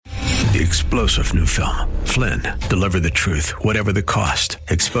The explosive new film, Flynn, deliver the truth, whatever the cost.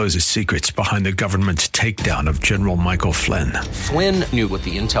 Exposes secrets behind the government's takedown of General Michael Flynn. Flynn knew what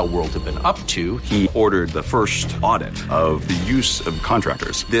the intel world had been up to. He ordered the first audit of the use of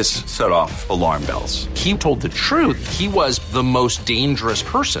contractors. This set off alarm bells. He told the truth. He was the most dangerous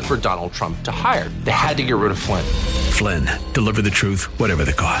person for Donald Trump to hire. They had to get rid of Flynn. Flynn, deliver the truth, whatever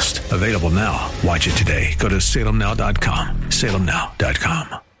the cost. Available now. Watch it today. Go to salemnow.com.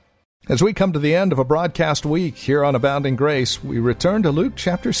 salemnow.com. As we come to the end of a broadcast week here on Abounding Grace, we return to Luke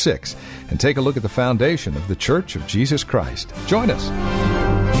chapter 6 and take a look at the foundation of the Church of Jesus Christ. Join us.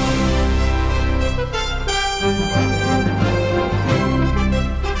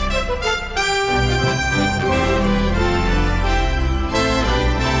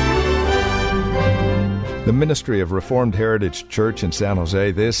 The Ministry of Reformed Heritage Church in San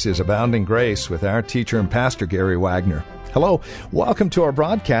Jose. This is Abounding Grace with our teacher and pastor, Gary Wagner. Hello, welcome to our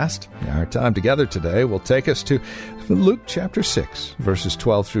broadcast. Our time together today will take us to Luke chapter 6, verses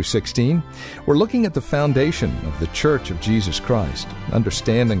 12 through 16. We're looking at the foundation of the Church of Jesus Christ,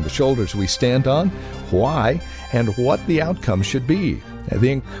 understanding the shoulders we stand on, why, and what the outcome should be, and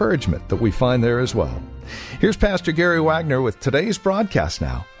the encouragement that we find there as well. Here's Pastor Gary Wagner with today's broadcast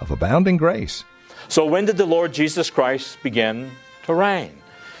now of Abounding Grace. So when did the Lord Jesus Christ begin to reign?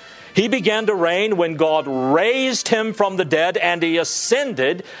 He began to reign when God raised him from the dead and he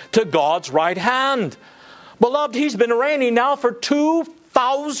ascended to God's right hand. Beloved, he's been reigning now for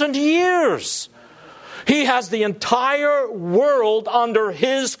 2,000 years. He has the entire world under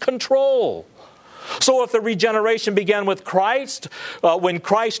his control. So if the regeneration began with Christ, when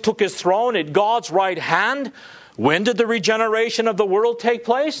Christ took his throne at God's right hand, when did the regeneration of the world take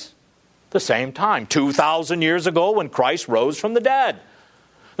place? The same time, 2,000 years ago when Christ rose from the dead.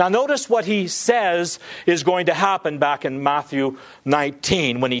 Now notice what he says is going to happen back in Matthew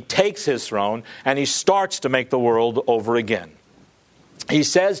 19 when he takes his throne and he starts to make the world over again. He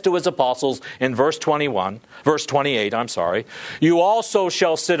says to his apostles in verse 28, you also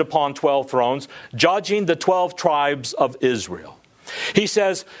shall sit upon 12 thrones, judging the 12 tribes of Israel. He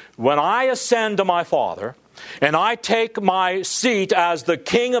says, when I ascend to my Father, and I take my seat as the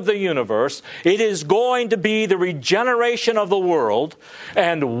King of the universe, it is going to be the regeneration of the world.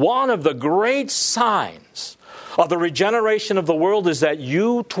 And one of the great signs of the regeneration of the world is that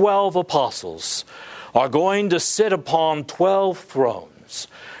you 12 apostles are going to sit upon 12 thrones,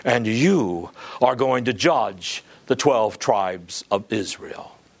 and you are going to judge the 12 tribes of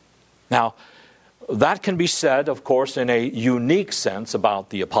Israel. Now, that can be said, of course, in a unique sense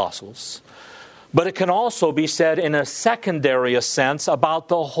about the apostles. But it can also be said in a secondary sense about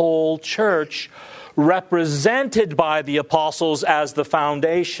the whole church, represented by the apostles as the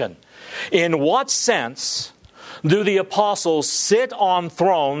foundation. In what sense do the apostles sit on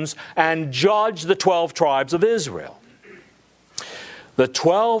thrones and judge the 12 tribes of Israel? The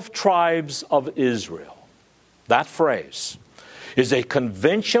 12 tribes of Israel, that phrase, is a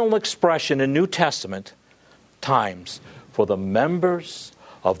conventional expression in New Testament times for the members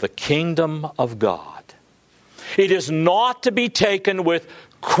of the kingdom of God. It is not to be taken with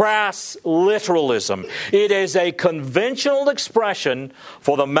crass literalism. It is a conventional expression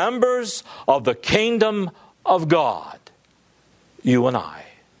for the members of the kingdom of God, you and I.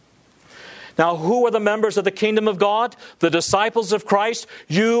 Now, who are the members of the kingdom of God? The disciples of Christ,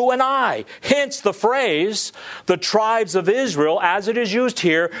 you and I. Hence, the phrase, the tribes of Israel, as it is used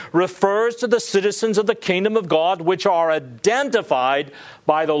here, refers to the citizens of the kingdom of God, which are identified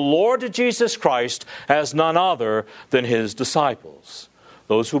by the Lord Jesus Christ as none other than his disciples,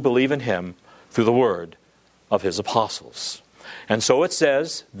 those who believe in him through the word of his apostles. And so it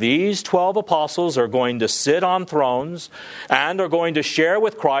says, these 12 apostles are going to sit on thrones and are going to share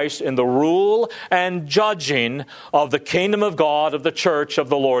with Christ in the rule and judging of the kingdom of God, of the church of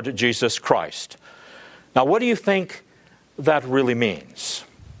the Lord Jesus Christ. Now, what do you think that really means?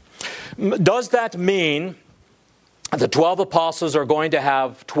 Does that mean the 12 apostles are going to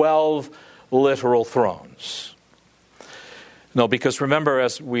have 12 literal thrones? No, because remember,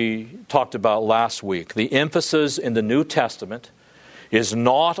 as we talked about last week, the emphasis in the New Testament is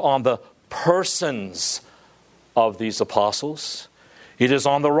not on the persons of these apostles. It is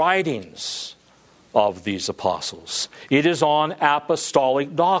on the writings of these apostles. It is on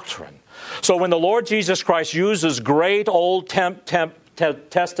apostolic doctrine. So when the Lord Jesus Christ uses great Old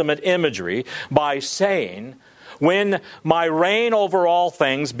Testament imagery by saying, when my reign over all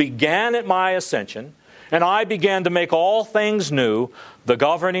things began at my ascension, and I began to make all things new, the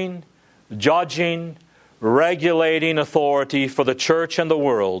governing, judging, regulating authority for the church and the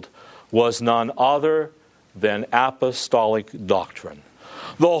world was none other than apostolic doctrine.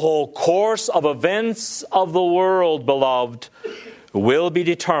 The whole course of events of the world, beloved, will be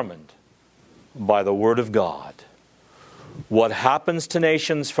determined by the Word of God. What happens to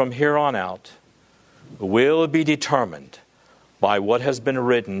nations from here on out will be determined by what has been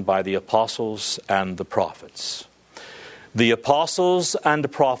written by the apostles and the prophets. The apostles and the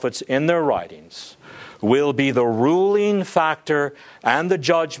prophets in their writings will be the ruling factor and the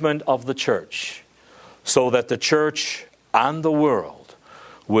judgment of the church, so that the church and the world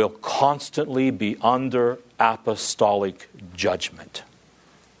will constantly be under apostolic judgment.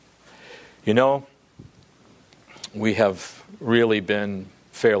 You know, we have really been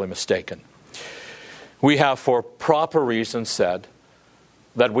fairly mistaken. We have, for proper reasons, said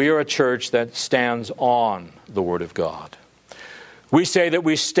that we are a church that stands on the Word of God. We say that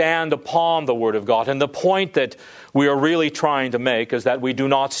we stand upon the Word of God, and the point that we are really trying to make is that we do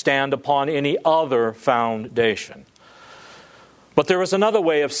not stand upon any other foundation. But there is another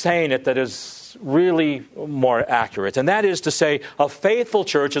way of saying it that is really more accurate, and that is to say a faithful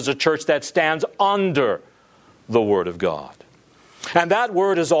church is a church that stands under the Word of God. And that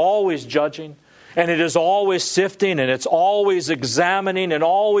Word is always judging, and it is always sifting, and it's always examining, and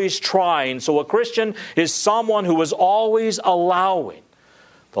always trying. So a Christian is someone who is always allowing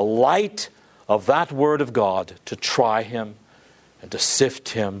the light of that Word of God to try him, and to sift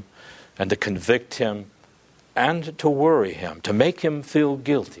him, and to convict him, and to worry him, to make him feel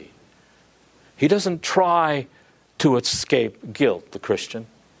guilty. He doesn't try to escape guilt, the Christian.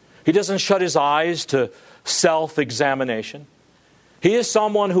 He doesn't shut his eyes to self-examination. He is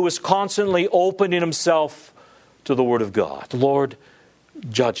someone who is constantly opening himself to the Word of God. Lord,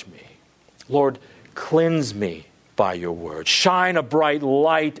 judge me. Lord, cleanse me by your Word. Shine a bright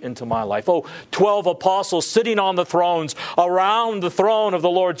light into my life. Oh, 12 apostles sitting on the thrones around the throne of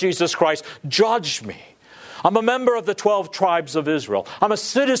the Lord Jesus Christ, judge me. I'm a member of the 12 tribes of Israel. I'm a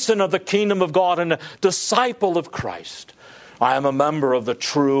citizen of the kingdom of God and a disciple of Christ. I am a member of the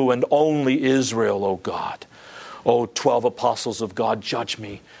true and only Israel, O God. O 12 apostles of God, judge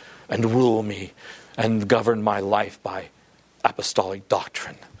me and rule me and govern my life by apostolic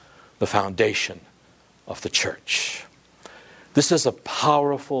doctrine, the foundation of the church. This is a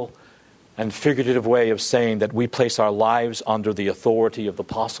powerful and figurative way of saying that we place our lives under the authority of the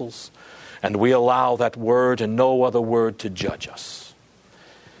apostles, and we allow that word and no other word to judge us.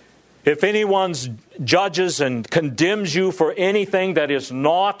 If anyone judges and condemns you for anything that is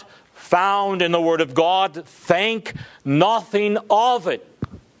not found in the Word of God, think nothing of it.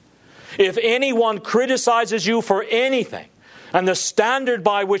 If anyone criticizes you for anything, and the standard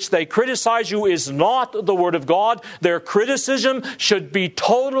by which they criticize you is not the Word of God, their criticism should be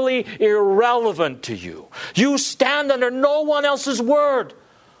totally irrelevant to you. You stand under no one else's word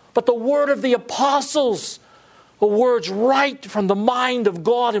but the word of the apostles, the words right from the mind of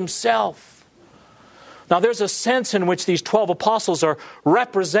God Himself. Now there's a sense in which these 12 apostles are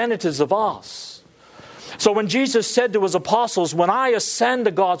representatives of us. So when Jesus said to His apostles, when I ascend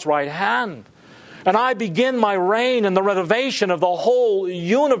to God's right hand, and I begin my reign in the renovation of the whole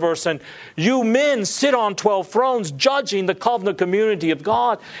universe, and you men sit on 12 thrones judging the covenant community of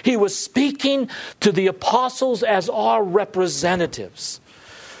God, He was speaking to the apostles as our representatives.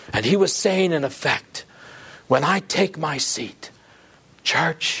 And He was saying, in effect, when I take my seat,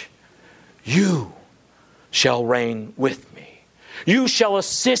 church, you shall reign with me. You shall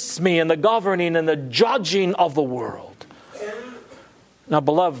assist me in the governing and the judging of the world. Now,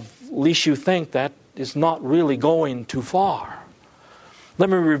 beloved, lest you think that is not really going too far. Let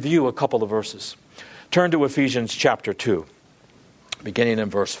me review a couple of verses. Turn to Ephesians chapter 2, beginning in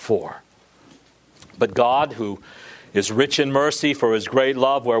verse 4. But God, who is rich in mercy for His great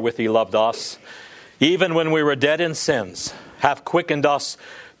love wherewith He loved us, even when we were dead in sins, hath quickened us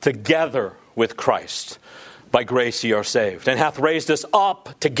together with Christ. By grace ye are saved, and hath raised us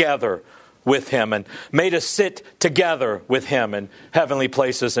up together with Him, and made us sit together with Him in heavenly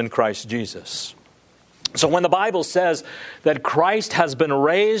places in Christ Jesus. So when the Bible says that Christ has been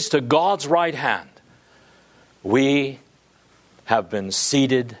raised to God's right hand, we have been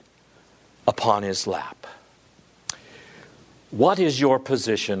seated upon His lap. What is your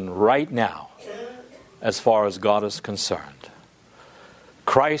position right now as far as God is concerned?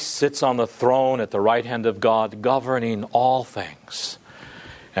 Christ sits on the throne at the right hand of God, governing all things.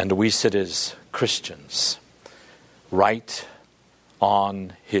 And we sit as Christians right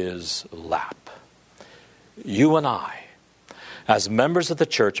on His lap. You and I, as members of the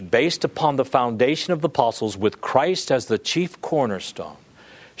church, based upon the foundation of the apostles, with Christ as the chief cornerstone,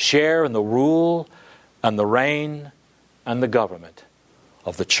 share in the rule and the reign and the government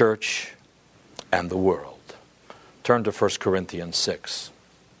of the church and the world. Turn to 1 Corinthians 6.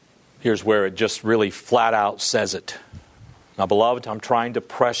 Here's where it just really flat out says it. Now, beloved, I'm trying to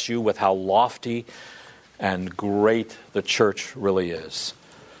press you with how lofty and great the church really is,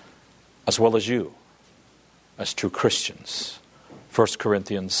 as well as you, as true Christians. 1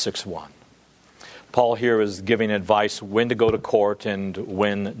 Corinthians 6:1. Paul here is giving advice when to go to court and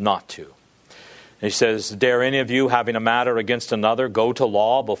when not to. He says, dare any of you, having a matter against another, go to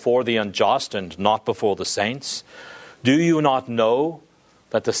law before the unjust and not before the saints? Do you not know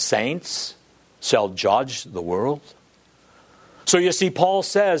that the saints shall judge the world? So you see, Paul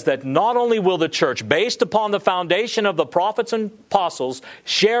says that not only will the church, based upon the foundation of the prophets and apostles,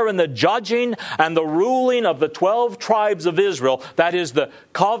 share in the judging and the ruling of the 12 tribes of Israel, that is the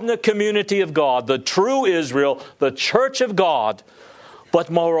covenant community of God, the true Israel, the church of God,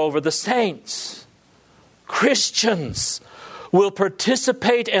 but moreover the saints, Christians, will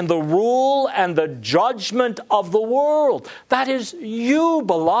participate in the rule and the judgment of the world. That is you,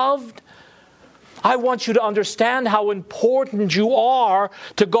 beloved. I want you to understand how important you are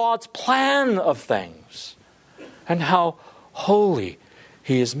to God's plan of things and how holy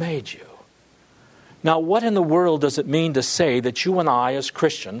He has made you. Now, what in the world does it mean to say that you and I, as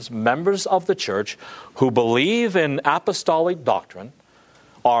Christians, members of the church, who believe in apostolic doctrine,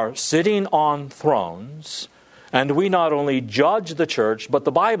 are sitting on thrones, and we not only judge the church, but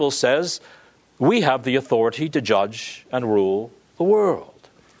the Bible says we have the authority to judge and rule the world?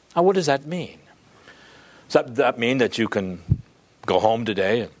 Now, what does that mean? Does that mean that you can go home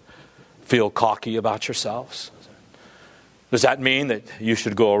today and feel cocky about yourselves? Does that mean that you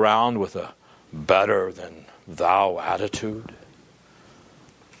should go around with a better than thou attitude?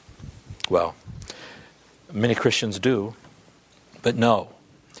 Well, many Christians do, but no.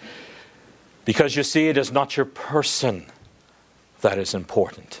 Because you see, it is not your person that is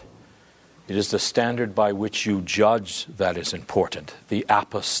important. It is the standard by which you judge that is important, the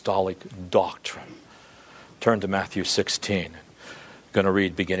apostolic doctrine. Turn to Matthew 16. I'm going to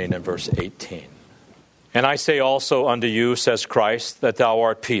read beginning in verse 18. And I say also unto you, says Christ, that thou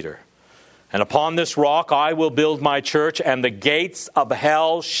art Peter. And upon this rock I will build my church, and the gates of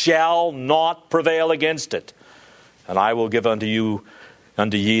hell shall not prevail against it. And I will give unto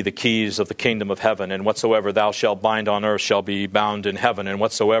ye the keys of the kingdom of heaven, and whatsoever thou shalt bind on earth shall be bound in heaven, and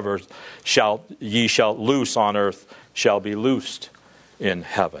whatsoever ye shall loose on earth shall be loosed in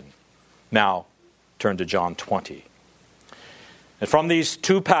heaven. Now, turn to John 20. And from these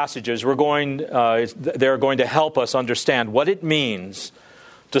two passages, they're going to help us understand what it means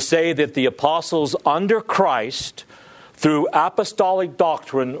to say that the apostles under Christ, through apostolic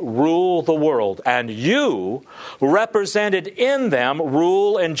doctrine, rule the world. And you, represented in them,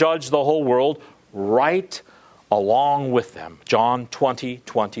 rule and judge the whole world right along with them. John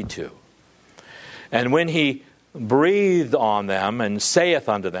 20:22. And when he breathed on them and saith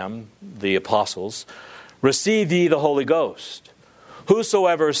unto them, the apostles, receive ye the Holy Ghost.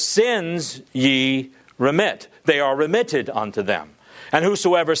 Whosoever sins ye remit, they are remitted unto them. And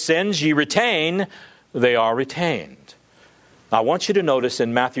whosoever sins ye retain, they are retained. Now, I want you to notice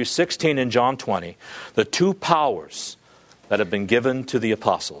in Matthew 16 and John 20, the two powers that have been given to the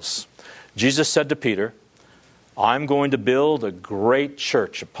apostles. Jesus said to Peter, I'm going to build a great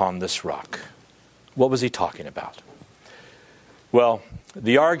church upon this rock. What was he talking about? Well,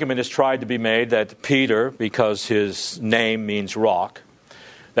 the argument is tried to be made that Peter, because his name means rock,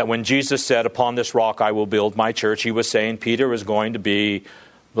 that when Jesus said, upon this rock I will build my church, he was saying Peter is going to be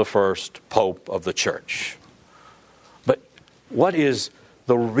the first pope of the church. But what is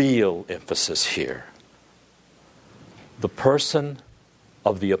the real emphasis here? The person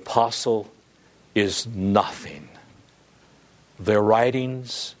of the apostle is nothing. Their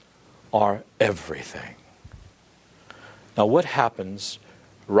writings are everything. Now, what happens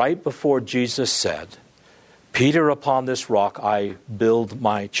right before Jesus said, Peter, upon this rock I build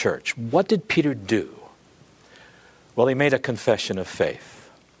my church? What did Peter do? Well, he made a confession of faith.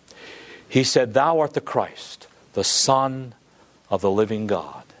 He said, thou art the Christ, the Son of the living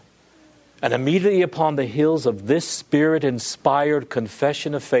God. And immediately upon the heels of this Spirit-inspired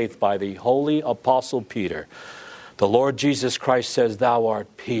confession of faith by the holy apostle Peter, the Lord Jesus Christ says, thou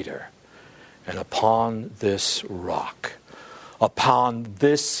art Peter, and upon this rock, upon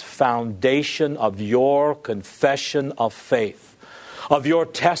this foundation of your confession of faith, of your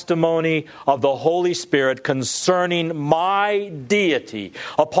testimony of the Holy Spirit concerning my deity,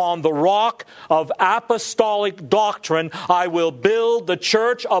 upon the rock of apostolic doctrine, I will build the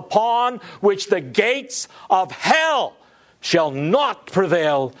church upon which the gates of hell shall not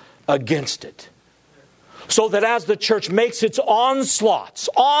prevail against it. So that as the church makes its onslaughts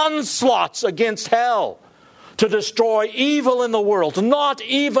against hell, to destroy evil in the world. Not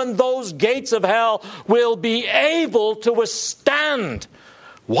even those gates of hell will be able to withstand.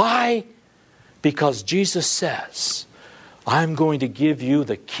 Why? Because Jesus says, I'm going to give you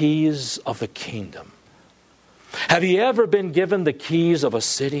the keys of the kingdom. Have you ever been given the keys of a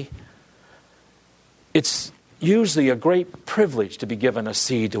city? It's usually a great privilege to be given a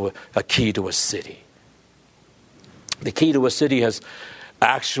key to a city. The key to a city has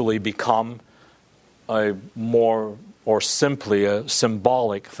actually become a more or simply a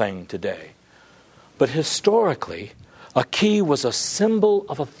symbolic thing today. But historically, a key was a symbol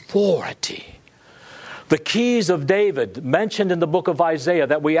of authority. The keys of David, mentioned in the book of Isaiah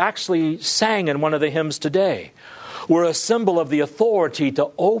that we actually sang in one of the hymns today, were a symbol of the authority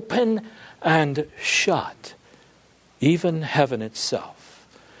to open and shut, even heaven itself.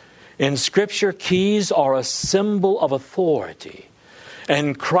 In Scripture, keys are a symbol of authority.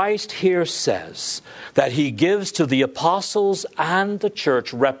 And Christ here says that He gives to the apostles and the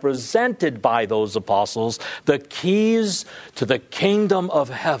church, represented by those apostles, the keys to the kingdom of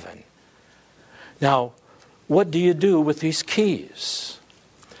heaven. Now, what do you do with these keys?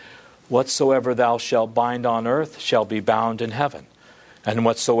 Whatsoever thou shalt bind on earth shall be bound in heaven. And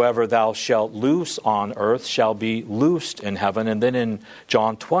whatsoever thou shalt loose on earth shall be loosed in heaven. And then in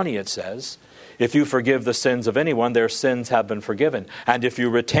John 20 it says, if you forgive the sins of anyone, their sins have been forgiven. And if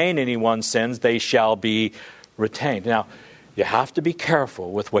you retain anyone's sins, they shall be retained. Now, you have to be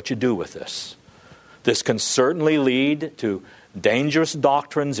careful with what you do with this. This can certainly lead to dangerous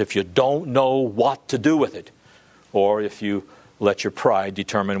doctrines if you don't know what to do with it, or if you let your pride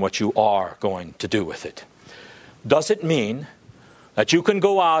determine what you are going to do with it. Does it mean that you can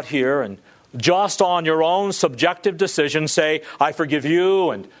go out here and just on your own subjective decision say, I forgive you,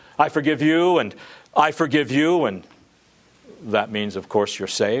 and I forgive you, and I forgive you, and that means, of course, you're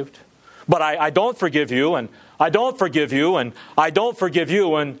saved? But I don't forgive you, and I don't forgive you, and I don't forgive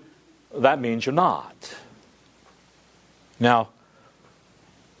you, and that means you're not. Now,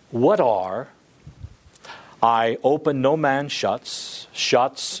 what are I open, no man shuts,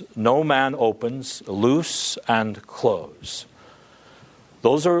 shuts, no man opens, loose and close?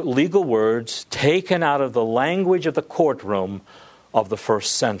 Those are legal words taken out of the language of the courtroom of the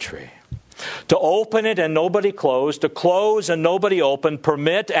first century. To open it and nobody close, to close and nobody open,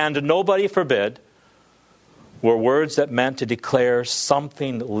 permit and nobody forbid, were words that meant to declare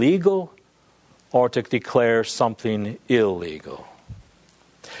something legal or to declare something illegal.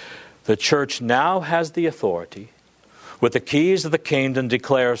 The church now has the authority, with the keys of the kingdom, to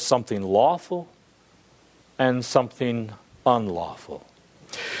declare something lawful and something unlawful.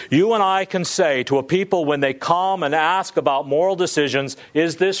 You and I can say to a people when they come and ask about moral decisions,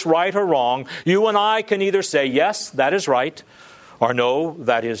 is this right or wrong? You and I can either say, yes, that is right, or no,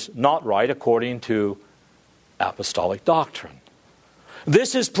 that is not right according to apostolic doctrine.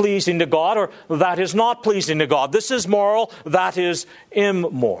 This is pleasing to God, or that is not pleasing to God. This is moral, that is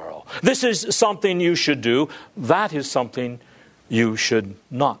immoral. This is something you should do, that is something you should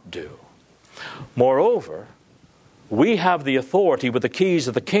not do. Moreover, we have the authority with the keys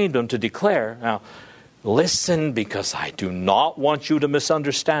of the kingdom to declare, now, listen, because I do not want you to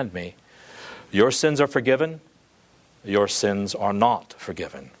misunderstand me. Your sins are forgiven, your sins are not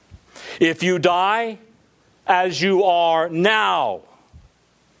forgiven. If you die as you are now,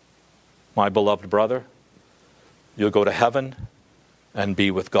 my beloved brother, you'll go to heaven and be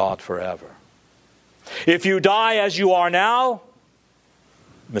with God forever. If you die as you are now,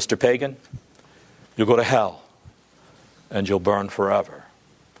 Mr. Pagan, you'll go to hell and you'll burn forever.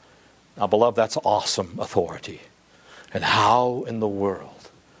 Now, beloved, that's awesome authority. And how in the world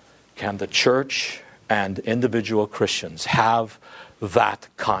can the church and individual Christians have that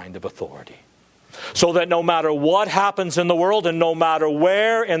kind of authority? So that no matter what happens in the world and no matter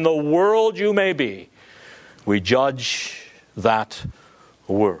where in the world you may be, we judge that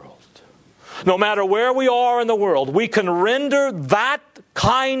world. No matter where we are in the world, we can render that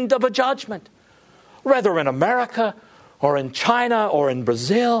kind of a judgment. Whether in America or in China or in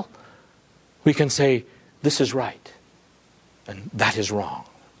Brazil, we can say, this is right and that is wrong.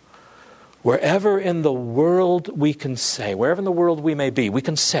 Wherever in the world we can say, wherever in the world we may be, we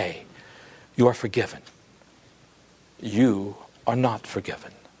can say, you are forgiven. You are not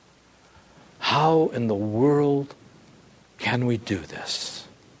forgiven. How in the world can we do this?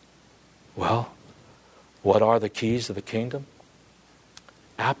 Well, what are the keys of the kingdom?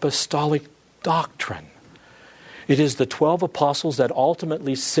 Apostolic doctrine. It is the 12 apostles that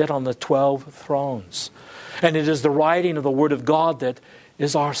ultimately sit on the 12 thrones. And it is the writing of the Word of God that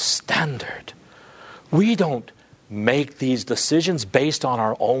is our standard. We don't make these decisions based on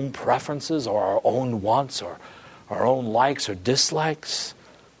our own preferences or our own wants or our own likes or dislikes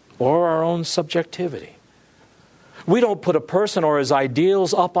or our own subjectivity. We don't put a person or his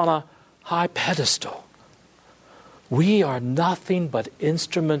ideals up on a high pedestal. We are nothing but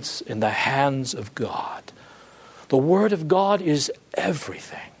instruments in the hands of God. The Word of God is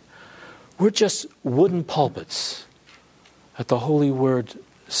everything. We're just wooden pulpits that the Holy Word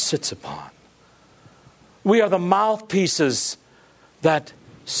sits upon. We are the mouthpieces that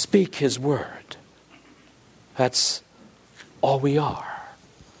speak His Word. That's all we are.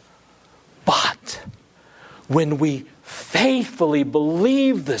 But when we faithfully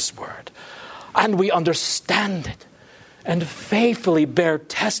believe this Word and we understand it and faithfully bear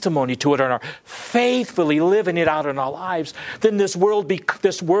testimony to it and are faithfully living it out in our lives, then this Word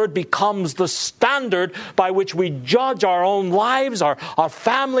becomes the standard by which we judge our own lives, our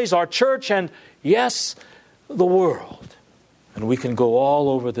families, our church, and yes, the world. And we can go all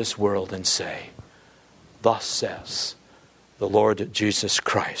over this world and say, "Thus says the Lord Jesus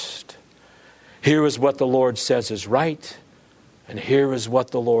Christ." Here is what the Lord says is right, and here is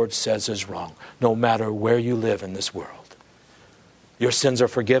what the Lord says is wrong, no matter where you live in this world. Your sins are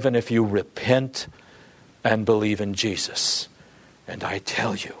forgiven if you repent and believe in Jesus. And I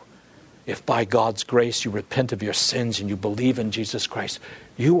tell you, if by God's grace you repent of your sins and you believe in Jesus Christ,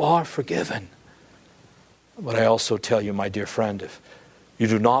 you are forgiven. But I also tell you, my dear friend, if you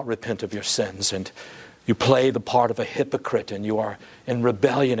do not repent of your sins and you play the part of a hypocrite and you are in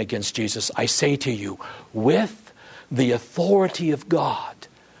rebellion against Jesus, I say to you, with the authority of God,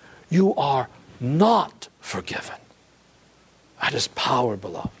 you are not forgiven. That is power,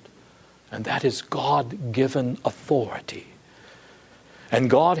 beloved. And that is God-given authority.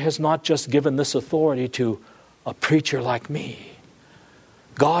 And God has not just given this authority to a preacher like me.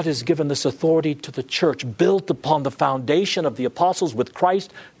 God has given this authority to the church, built upon the foundation of the apostles, with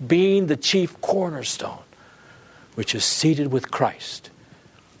Christ being the chief cornerstone, which is seated with Christ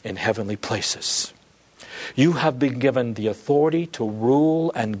in heavenly places. You have been given the authority to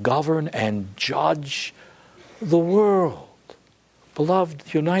rule and govern and judge the world. Beloved,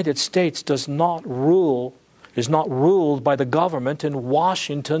 the United States is not ruled by the government in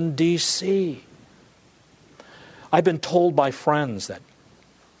Washington, D.C. I've been told by friends that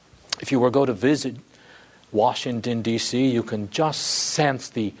if you were to go to visit Washington, D.C., you can just sense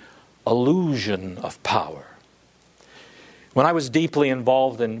the illusion of power. When I was deeply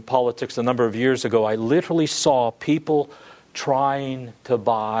involved in politics a number of years ago, I literally saw people trying to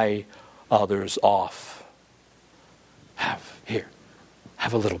buy others off.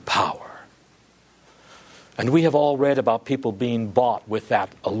 Have a little power. And we have all read about people being bought with that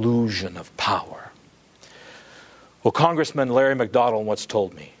illusion of power. Well, Congressman Larry McDonald once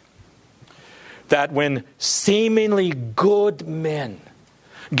told me that when seemingly good men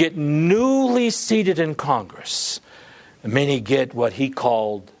get newly seated in Congress, many get what he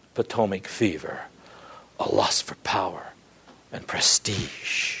called Potomac fever, a lust for power and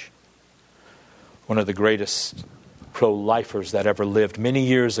prestige. One of the greatest pro-lifers that ever lived many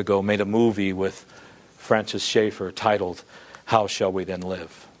years ago made a movie with Francis Schaeffer titled, "How Shall We Then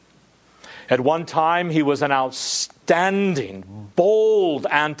Live?" At one time, he was an outstanding, bold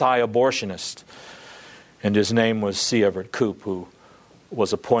anti-abortionist. And his name was C. Everett Koop, who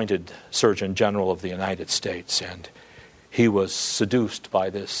was appointed Surgeon General of the United States. And he was seduced by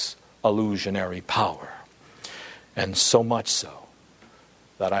this illusionary power. And so much so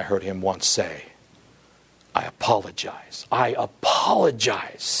that I heard him once say, I apologize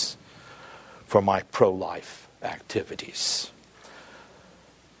for my pro-life activities.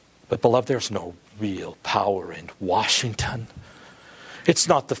 But beloved, there's no real power in Washington. It's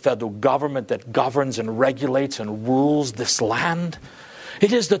not the federal government that governs and regulates and rules this land.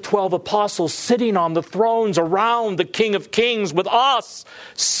 It is the 12 apostles sitting on the thrones around the King of Kings with us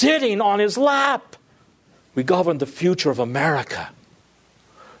sitting on his lap. We govern the future of America.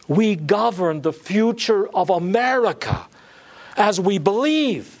 We govern the future of America as we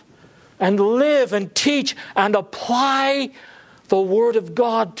believe and live and teach and apply the Word of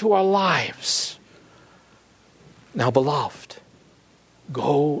God to our lives. Now, beloved,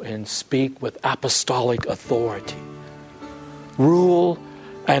 go and speak with apostolic authority. Rule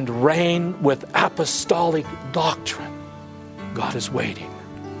and reign with apostolic doctrine. God is waiting.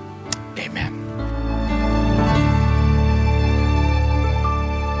 Amen.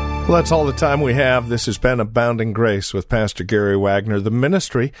 Well, that's all the time we have. This has been Abounding Grace with Pastor Gary Wagner, the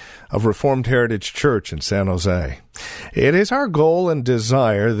ministry of Reformed Heritage Church in San Jose. It is our goal and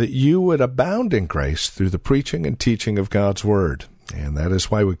desire that you would abound in grace through the preaching and teaching of God's Word. And that is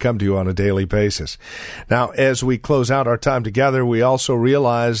why we come to you on a daily basis. Now, as we close out our time together, we also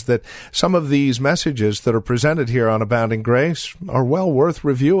realize that some of these messages that are presented here on Abounding Grace are well worth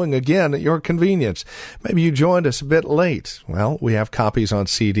reviewing again at your convenience. Maybe you joined us a bit late. Well, we have copies on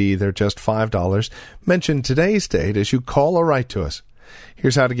CD. They're just $5. Mention today's date as you call or write to us.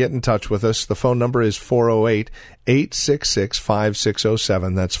 Here's how to get in touch with us. The phone number is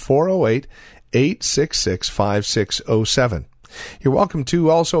 408-866-5607. That's 408-866-5607. You're welcome to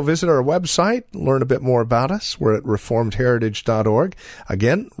also visit our website, learn a bit more about us. We're at reformedheritage.org.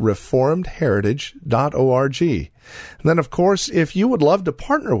 Again, reformedheritage.org. And then, of course, if you would love to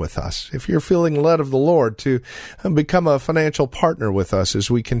partner with us, if you're feeling led of the Lord to become a financial partner with us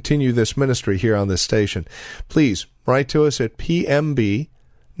as we continue this ministry here on this station, please write to us at PMB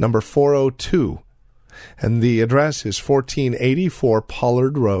number 402. And the address is 1484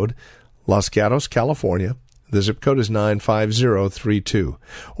 Pollard Road, Los Gatos, California. The zip code is 95032.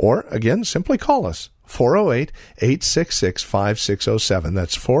 Or, again, simply call us, 408-866-5607.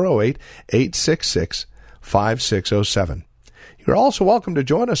 That's 408-866-5607. You're also welcome to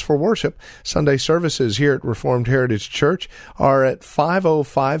join us for worship. Sunday services here at Reformed Heritage Church are at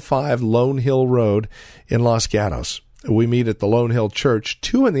 5055 Lone Hill Road in Los Gatos. We meet at the Lone Hill Church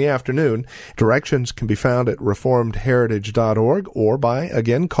 2 in the afternoon. Directions can be found at reformedheritage.org or by,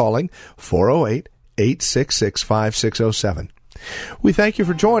 again, calling 408-866-5607. We thank you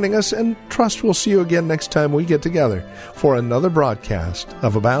for joining us and trust we'll see you again next time we get together for another broadcast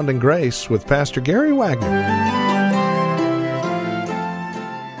of Abounding Grace with Pastor Gary Wagner.